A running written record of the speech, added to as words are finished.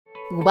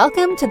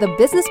Welcome to the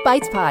Business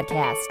Bites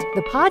Podcast,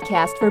 the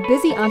podcast for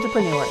busy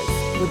entrepreneurs.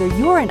 Whether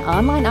you're an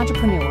online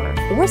entrepreneur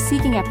or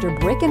seeking after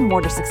brick and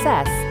mortar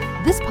success,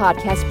 this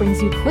podcast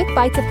brings you quick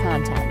bites of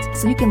content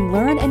so you can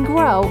learn and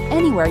grow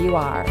anywhere you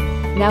are.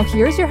 Now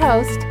here's your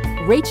host,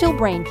 Rachel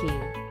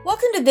Brainke.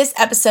 Welcome to this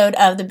episode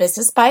of the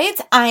Business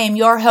Bites. I am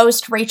your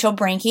host, Rachel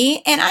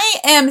Brainke, and I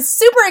am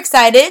super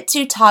excited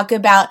to talk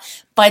about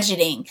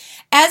budgeting.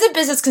 As a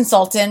business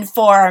consultant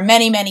for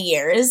many, many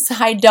years,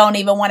 I don't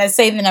even want to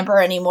say the number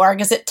anymore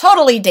because it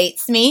totally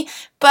dates me.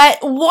 But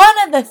one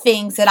of the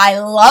things that I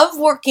love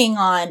working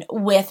on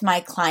with my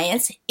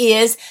clients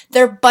is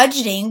their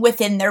budgeting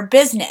within their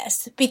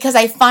business, because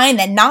I find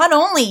that not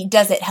only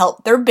does it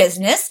help their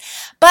business,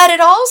 but it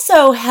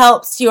also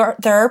helps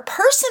their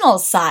personal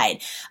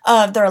side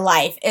of their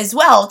life as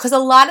well. Because a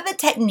lot of the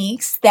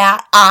techniques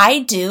that I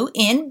do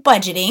in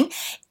budgeting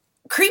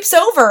creeps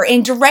over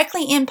and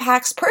directly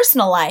impacts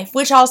personal life,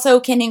 which also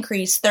can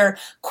increase their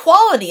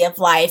quality of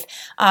life.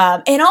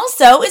 And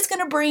also it's going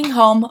to bring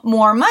home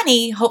more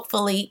money,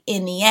 hopefully,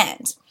 in the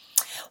end.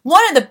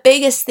 One of the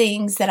biggest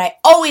things that I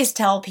always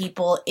tell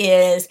people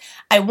is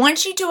I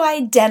want you to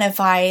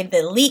identify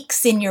the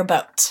leaks in your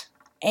boat.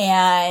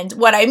 And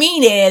what I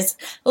mean is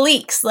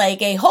leaks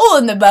like a hole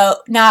in the boat,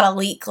 not a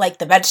leak like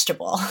the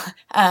vegetable.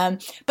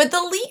 But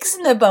the leaks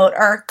in the boat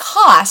are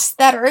costs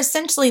that are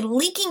essentially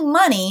leaking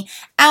money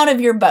out of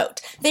your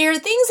boat. They are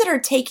things that are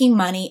taking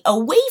money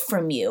away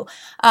from you.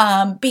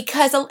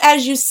 Because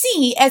as you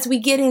see, as we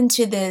get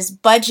into this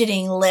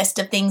budgeting list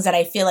of things that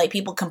I feel like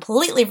people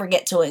completely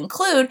forget to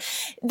include,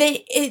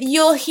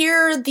 you'll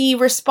hear the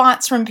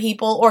response from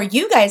people, or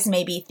you guys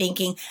may be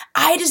thinking,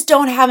 I just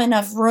don't have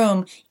enough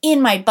room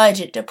in my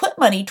budget to put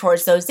money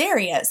towards those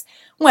areas.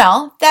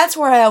 Well, that's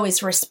where I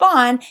always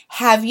respond,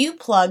 have you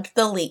plugged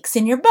the leaks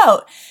in your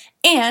boat?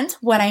 And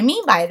what I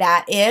mean by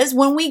that is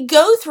when we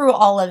go through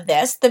all of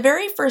this, the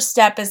very first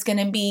step is going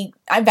to be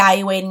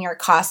evaluating your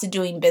cost of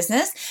doing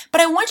business.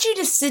 But I want you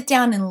to sit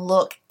down and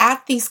look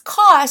at these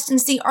costs and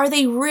see, are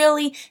they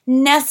really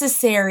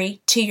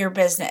necessary to your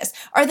business?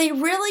 Are they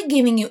really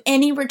giving you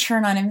any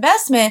return on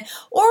investment?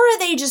 Or are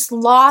they just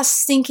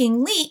lost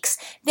sinking leaks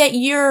that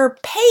you're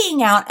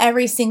paying out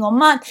every single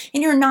month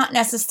and you're not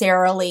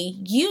necessarily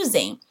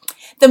using?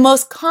 The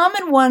most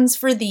common ones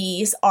for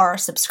these are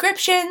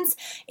subscriptions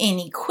and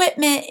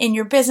equipment in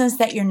your business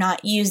that you're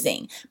not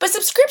using. But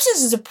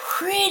subscriptions is a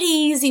pretty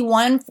easy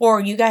one for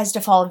you guys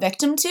to fall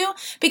victim to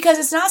because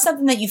it's not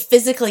something that you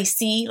physically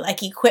see,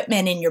 like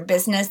equipment in your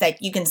business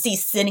that you can see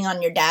sitting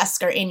on your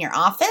desk or in your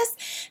office.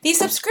 These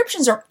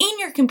subscriptions are in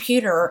your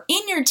computer or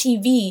in your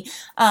TV,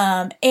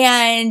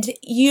 and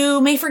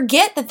you may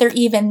forget that they're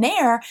even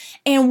there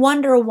and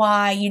wonder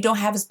why you don't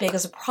have as big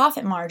as a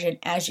profit margin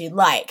as you'd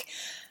like.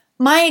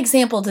 My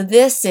example to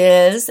this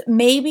is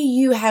maybe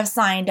you have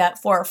signed up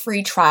for a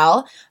free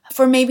trial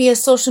for maybe a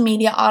social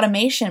media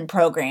automation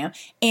program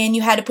and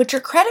you had to put your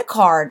credit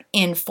card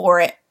in for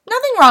it.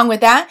 Nothing wrong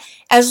with that,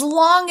 as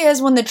long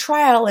as when the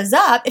trial is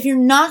up, if you're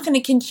not going to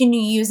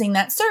continue using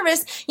that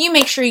service, you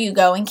make sure you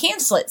go and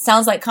cancel it.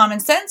 Sounds like common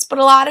sense, but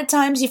a lot of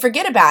times you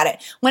forget about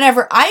it.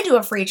 Whenever I do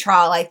a free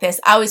trial like this,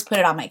 I always put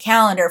it on my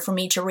calendar for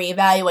me to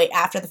reevaluate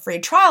after the free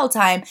trial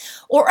time,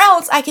 or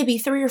else I could be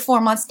 3 or 4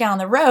 months down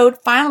the road,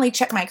 finally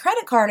check my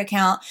credit card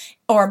account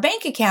or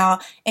bank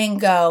account and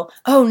go,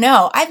 oh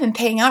no, I've been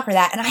paying out for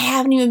that and I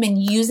haven't even been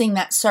using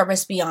that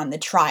service beyond the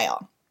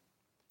trial.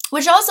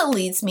 Which also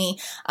leads me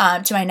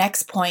to my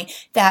next point,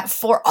 that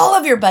for all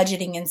of your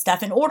budgeting and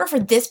stuff, in order for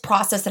this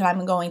process that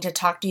I'm going to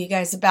talk to you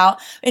guys about,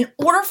 in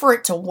order for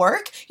it to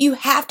work, you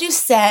have to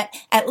set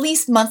at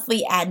least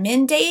monthly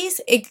admin days,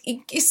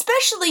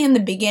 especially in the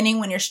beginning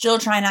when you're still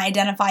trying to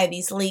identify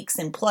these leaks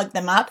and plug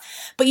them up.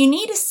 But you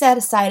need to set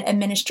aside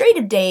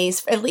administrative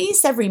days at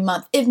least every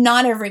month, if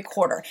not every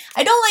quarter.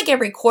 I don't like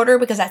every quarter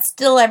because that's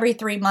still every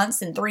 3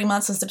 months and 3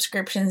 months of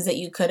subscriptions that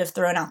you could have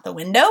thrown out the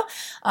window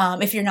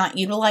if you're not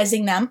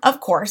utilizing them. Of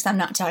course, I'm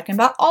not talking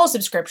about all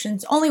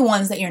subscriptions, only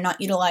ones that you're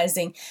not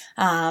utilizing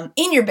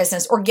in your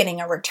business or getting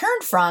a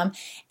return from.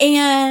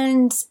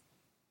 And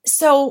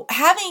so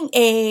having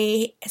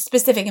a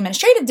specific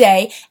administrative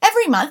day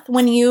every month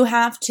when you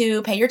have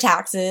to pay your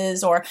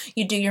taxes or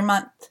you do your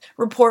month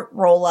report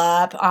roll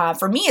up.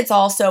 For me, it's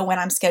also when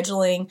I'm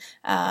scheduling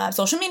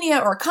social media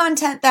or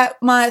content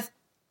that month.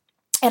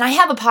 And I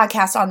have a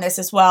podcast on this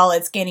as well.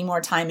 It's Gaining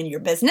More Time in Your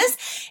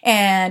Business,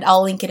 and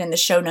I'll link it in the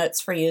show notes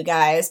for you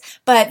guys.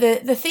 But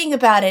the thing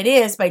about it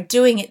is, by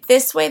doing it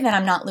this way, then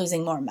I'm not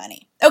losing more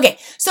money. Okay,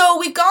 so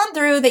we've gone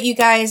through that you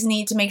guys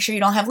need to make sure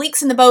you don't have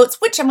leaks in the boats,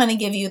 which I'm going to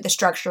give you the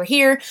structure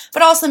here,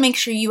 but also make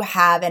sure you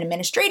have an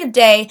administrative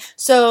day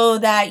so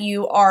that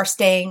you are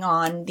staying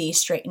on the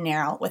straight and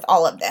narrow with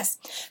all of this.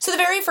 So the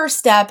very first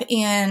step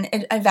in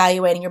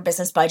evaluating your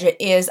business budget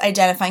is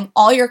identifying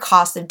all your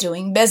costs of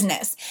doing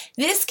business.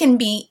 This can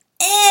be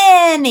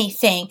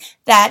anything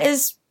that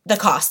is the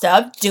cost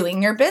of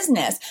doing your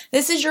business.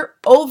 This is your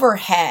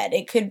overhead.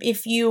 It could,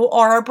 if you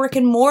are a brick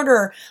and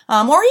mortar,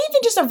 or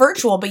even just a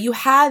virtual, but you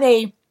have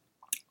a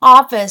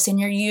office and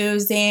you're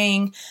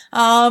using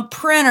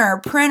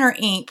printer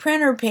ink,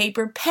 printer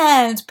paper,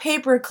 pens,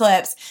 paper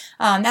clips.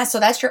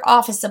 That's your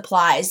office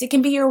supplies. It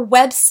can be your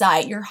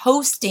website, your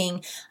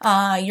hosting,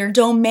 your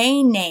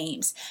domain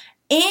names.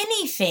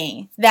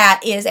 Anything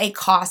that is a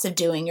cost of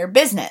doing your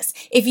business.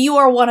 If you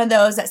are one of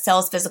those that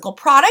sells physical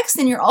products,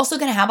 then you're also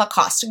going to have a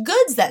cost of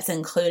goods that's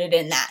included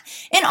in that.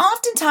 And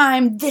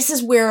oftentimes, this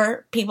is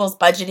where people's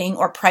budgeting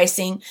or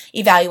pricing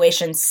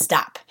evaluations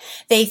stop.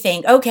 They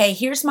think, okay,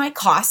 here's my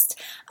cost,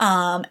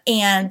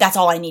 and that's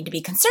all I need to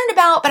be concerned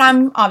about, but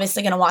I'm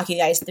obviously going to walk you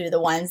guys through the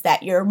ones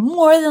that you're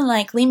more than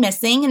likely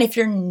missing, and if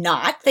you're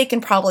not, they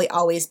can probably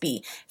always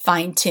be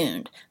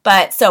fine-tuned.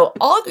 But so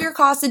all of your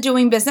costs of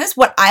doing business,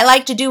 what I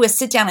like to do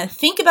is sit down and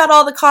think about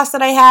all the costs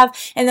that I have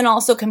and then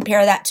also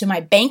compare that to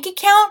my bank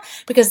account,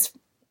 because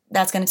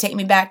that's going to take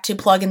me back to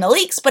plug in the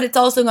leaks, but it's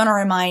also going to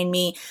remind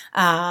me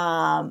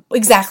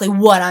exactly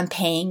what I'm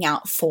paying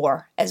out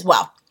for as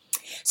well.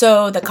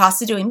 So the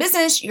cost of doing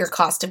business, your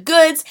cost of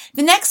goods.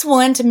 The next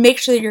one to make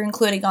sure that you're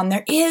including on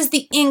there is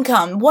the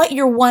income, what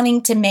you're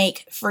wanting to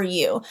make for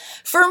you.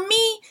 For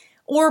me,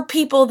 or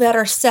people that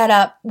are set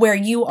up where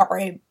you are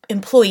an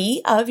employee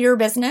of your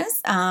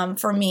business.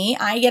 For me,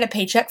 I get a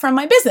paycheck from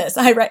my business.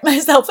 I write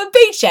myself a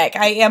paycheck.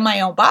 I am my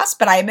own boss,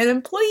 but I'm an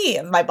employee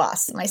of my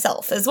boss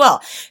myself as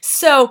well.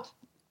 So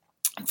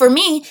for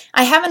me,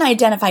 I have an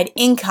identified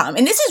income,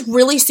 and this is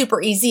really super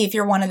easy if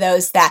you're one of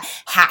those that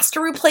has to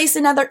replace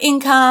another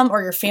income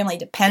or your family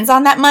depends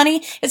on that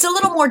money. It's a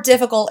little more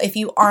difficult if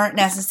you aren't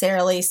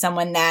necessarily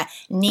someone that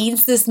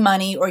needs this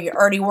money or you're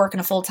already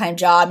working a full-time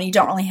job and you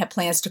don't really have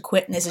plans to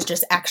quit and this is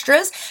just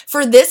extras.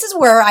 For this is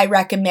where I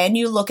recommend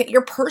you look at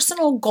your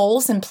personal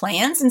goals and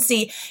plans and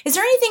see, is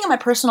there anything in my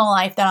personal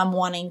life that I'm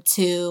wanting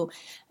to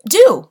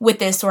do with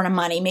this sort of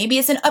money? Maybe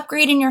it's an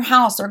upgrade in your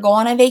house or go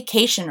on a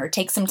vacation or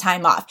take some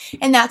time off.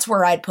 And that's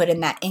where I'd put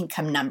in that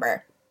income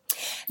number.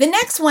 The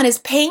next one is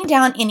paying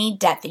down any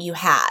debt that you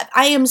have.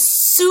 I am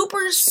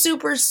super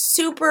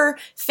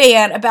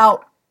fan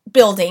about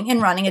building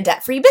and running a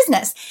debt-free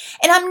business.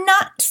 And I'm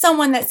not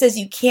someone that says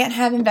you can't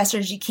have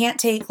investors, you can't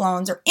take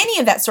loans or any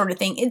of that sort of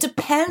thing. It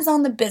depends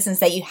on the business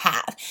that you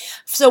have.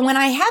 So when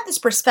I have this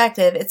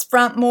perspective, it's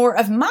from more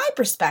of my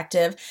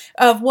perspective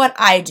of what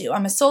I do.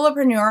 I'm a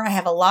solopreneur. I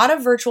have a lot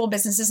of virtual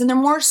businesses and they're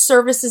more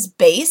services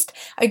based.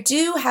 I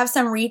do have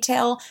some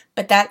retail,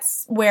 but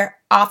that's where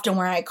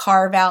I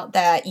carve out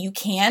that you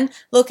can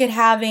look at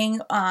having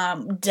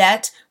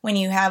debt when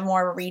you have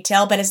more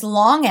retail. But as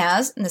long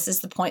as, and this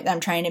is the point that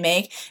I'm trying to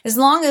make, as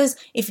long as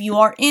if you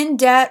are in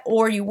debt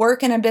or you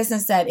work in a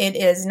business that it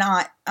is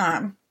not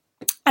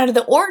out of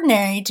the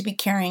ordinary to be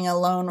carrying a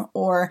loan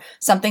or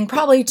something,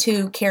 probably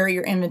to carry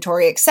your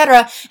inventory,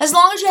 etc., as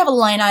long as you have a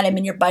line item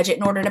in your budget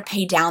in order to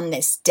pay down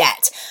this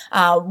debt.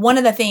 One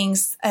of the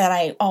things that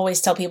I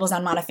always tell people is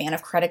I'm not a fan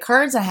of credit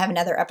cards. I have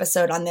another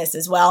episode on this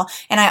as well.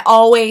 And I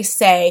always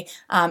say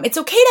it's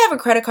okay to have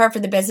a credit card for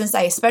the business.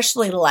 I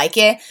especially like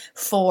it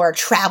for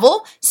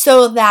travel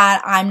so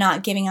that I'm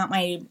not giving out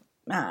my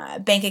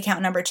bank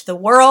account number to the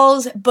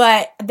world.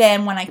 But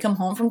then when I come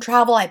home from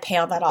travel, I pay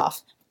all that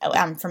off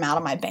from out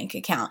of my bank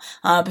account.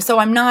 So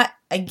I'm not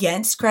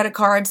against credit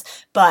cards,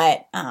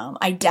 but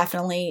I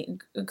definitely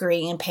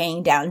agree in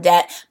paying down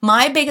debt.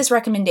 My biggest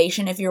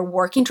recommendation, if you're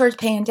working towards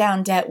paying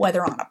down debt,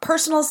 whether on a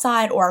personal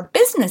side or a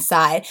business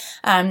side,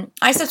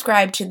 I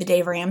subscribe to the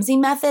Dave Ramsey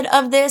method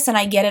of this, and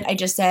I get it. I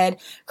just said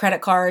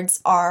credit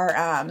cards are,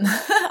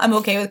 I'm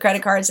okay with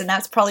credit cards, and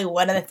that's probably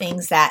one of the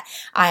things that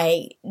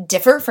I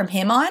differ from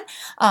him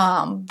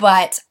on,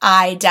 but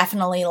I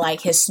definitely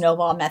like his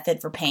snowball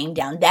method for paying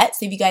down debt.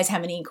 So if you guys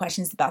have any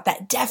questions about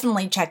that,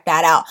 definitely check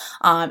that out.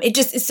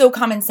 It's so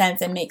common sense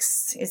and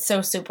makes it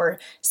so super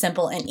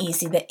simple and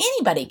easy that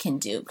anybody can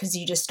do, because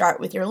you just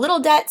start with your little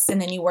debts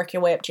and then you work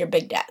your way up to your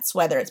big debts,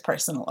 whether it's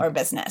personal or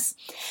business.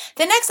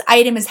 The next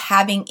item is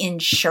having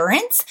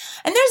insurance,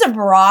 and there's a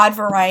broad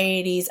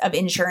varieties of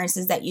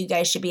insurances that you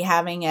guys should be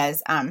having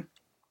as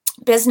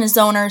business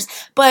owners,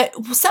 but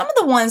some of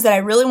the ones that I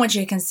really want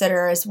you to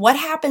consider is what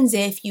happens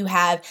if you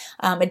have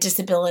a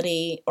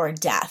disability or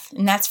death,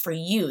 and that's for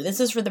you. This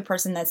is for the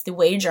person that's the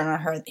wage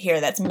earner here,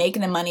 that's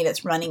making the money,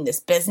 that's running this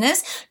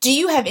business. Do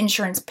you have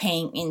insurance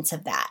paying into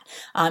that?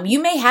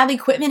 You may have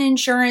equipment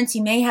insurance,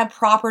 you may have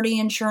property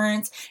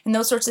insurance, and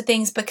those sorts of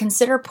things, but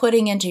consider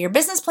putting into your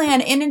business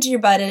plan and into your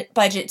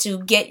budget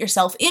to get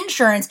yourself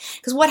insurance,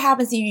 because what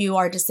happens if you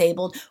are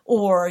disabled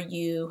or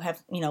you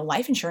have,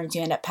 life insurance,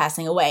 you end up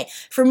passing away.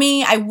 For me,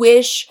 I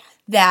wish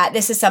that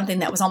this is something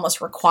that was almost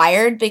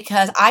required,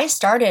 because I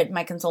started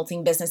my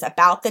consulting business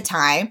about the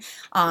time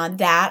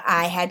that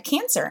I had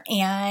cancer,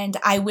 and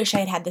I wish I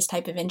had had this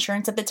type of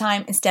insurance at the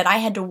time. Instead, I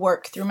had to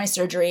work through my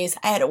surgeries,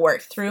 I had to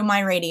work through my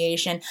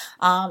radiation,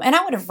 and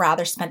I would have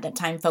rather spent that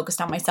time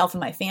focused on myself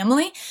and my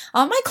family.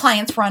 My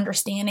clients were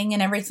understanding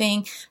and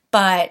everything,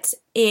 but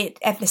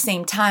at the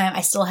same time,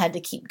 I still had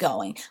to keep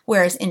going,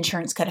 whereas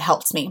insurance could have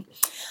helped me.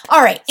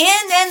 All right.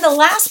 And then the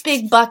last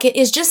big bucket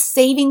is just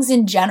savings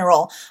in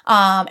general.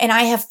 And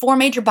I have 4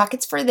 major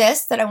buckets for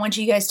this that I want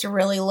you guys to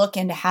really look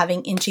into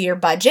having into your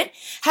budget.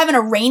 Having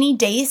a rainy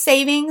day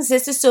savings.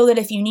 This is so that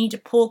if you need to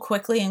pull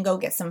quickly and go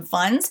get some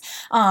funds.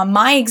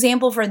 My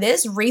example for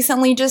this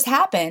recently just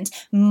happened.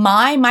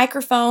 My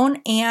microphone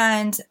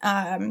and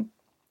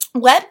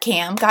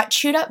webcam got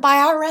chewed up by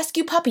our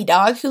rescue puppy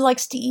dog who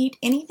likes to eat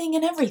anything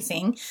and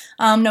everything,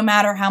 no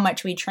matter how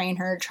much we train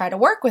her, try to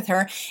work with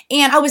her.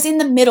 And I was in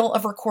the middle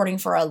of recording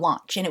for a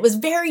launch, and it was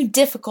very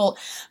difficult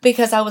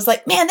because I was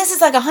like, man, this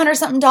is like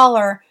 $100-something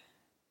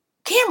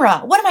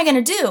camera. What am I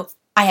going to do?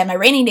 I had my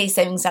rainy day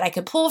savings that I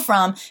could pull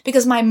from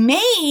because my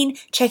main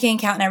checking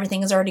account and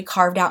everything is already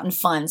carved out in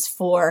funds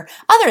for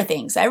other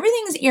things.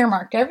 Everything is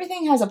earmarked.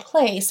 Everything has a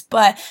place.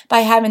 But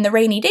by having the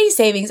rainy day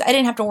savings, I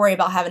didn't have to worry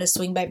about having to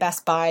swing by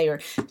Best Buy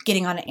or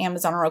getting on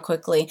Amazon real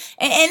quickly.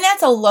 And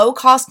that's a low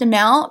cost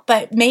amount,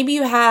 but maybe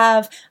you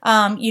have,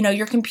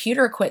 your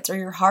computer quits or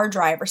your hard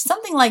drive or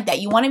something like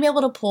that. You want to be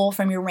able to pull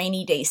from your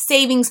rainy day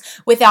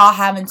savings without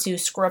having to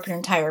screw up your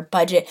entire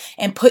budget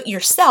and put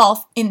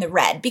yourself in the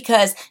red.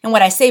 Because, and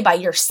what I say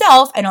by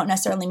yourself, I don't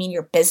necessarily mean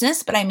your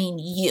business, but I mean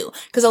you.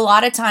 Because a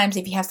lot of times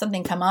if you have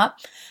something come up,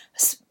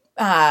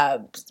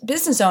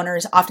 business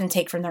owners often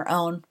take from their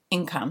own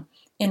income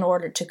in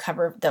order to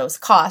cover those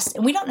costs.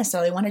 And we don't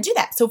necessarily want to do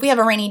that. So if we have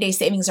a rainy day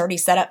savings already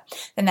set up,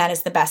 then that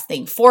is the best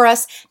thing for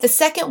us. The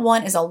second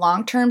one is a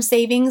long-term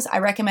savings. I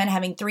recommend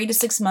having 3 to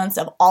 6 months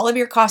of all of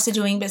your cost of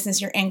doing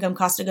business, your income,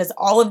 cost of goods,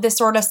 all of this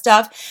sort of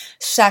stuff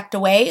stacked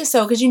away.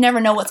 So, because you never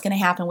know what's going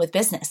to happen with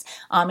business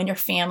and your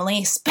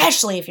family,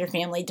 especially if your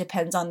family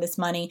depends on this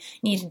money,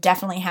 you need to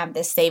definitely have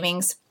this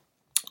savings.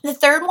 The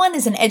third one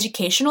is an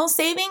educational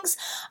savings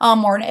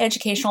or an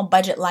educational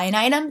budget line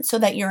item so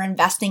that you're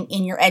investing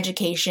in your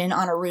education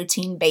on a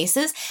routine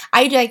basis.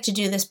 I like to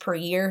do this per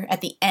year. At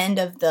the end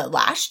of the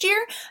last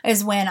year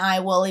is when I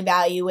will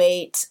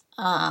evaluate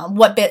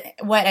what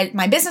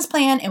my business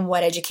plan and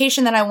what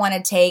education that I want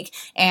to take,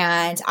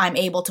 and I'm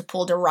able to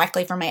pull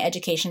directly from my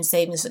education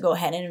savings to go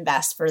ahead and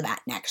invest for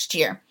that next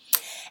year.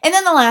 And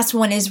then the last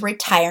one is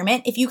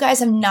retirement. If you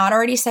guys have not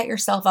already set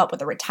yourself up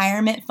with a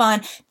retirement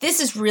fund, this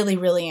is really,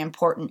 really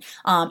important.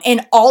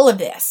 And all of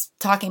this,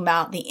 talking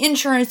about the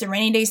insurance, the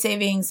rainy day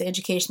savings, the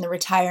education, the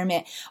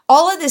retirement,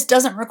 all of this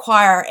doesn't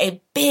require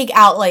a big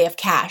outlay of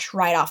cash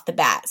right off the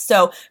bat.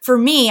 So for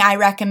me, I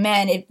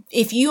recommend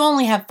if you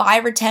only have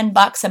 $5 or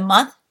 $10 a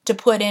month to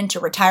put into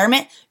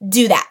retirement,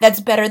 do that. That's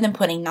better than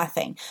putting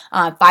nothing.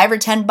 $5 or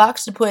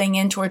 $10 to putting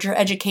in towards your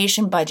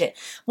education budget.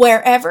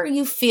 Wherever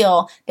you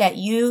feel that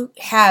you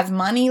have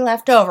money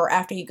left over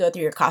after you go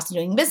through your cost of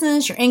doing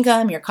business, your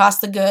income, your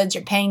cost of goods,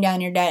 you're paying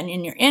down your debt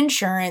and your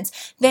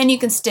insurance, then you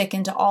can stick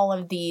into all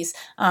of these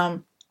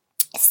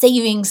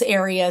savings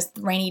areas,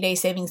 rainy day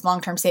savings,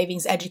 long-term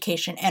savings,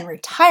 education, and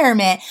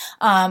retirement.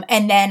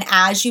 And then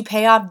as you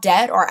pay off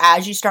debt or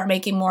as you start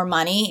making more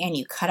money and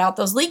you cut out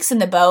those leaks in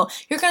the boat,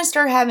 you're going to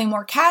start having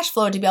more cash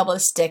flow to be able to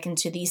stick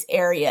into these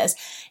areas.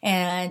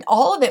 And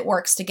all of it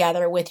works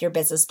together with your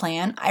business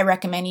plan. I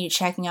recommend you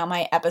checking out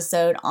my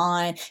episode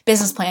on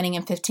business planning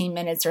in 15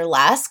 minutes or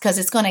less, because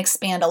it's going to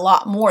expand a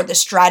lot more the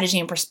strategy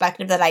and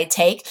perspective that I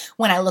take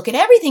when I look at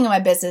everything in my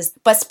business,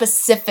 but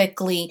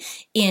specifically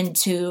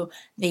into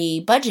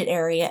the budget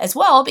area as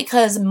well,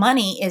 because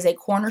money is a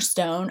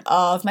cornerstone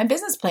of my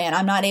business plan.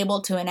 I'm not able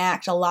to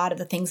enact a lot of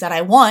the things that I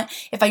want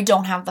if I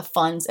don't have the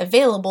funds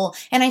available,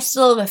 and I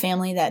still have a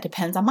family that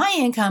depends on my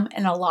income,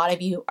 and a lot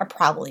of you are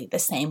probably the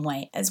same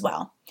way as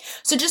well.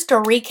 So just to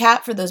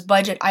recap for those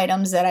budget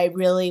items that I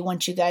really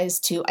want you guys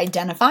to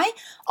identify: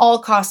 all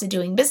costs of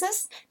doing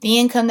business, the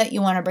income that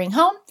you want to bring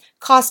home,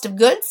 cost of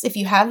goods if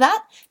you have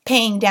that,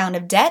 paying down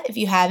of debt if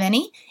you have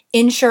any,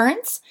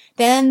 insurance,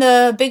 then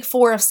the big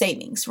 4 of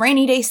savings: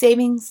 rainy day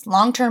savings,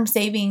 long-term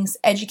savings,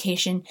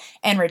 education,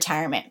 and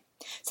retirement.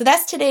 So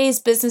that's today's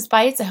Business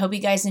Bites. I hope you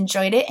guys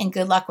enjoyed it, and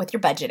good luck with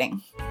your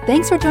budgeting.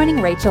 Thanks for joining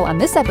Rachel on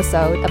this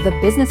episode of the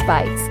Business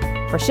Bites.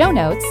 For show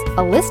notes,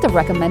 a list of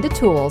recommended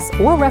tools,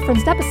 or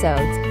referenced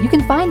episodes, you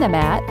can find them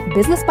at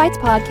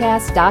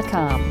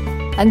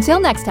businessbitespodcast.com. Until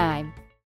next time.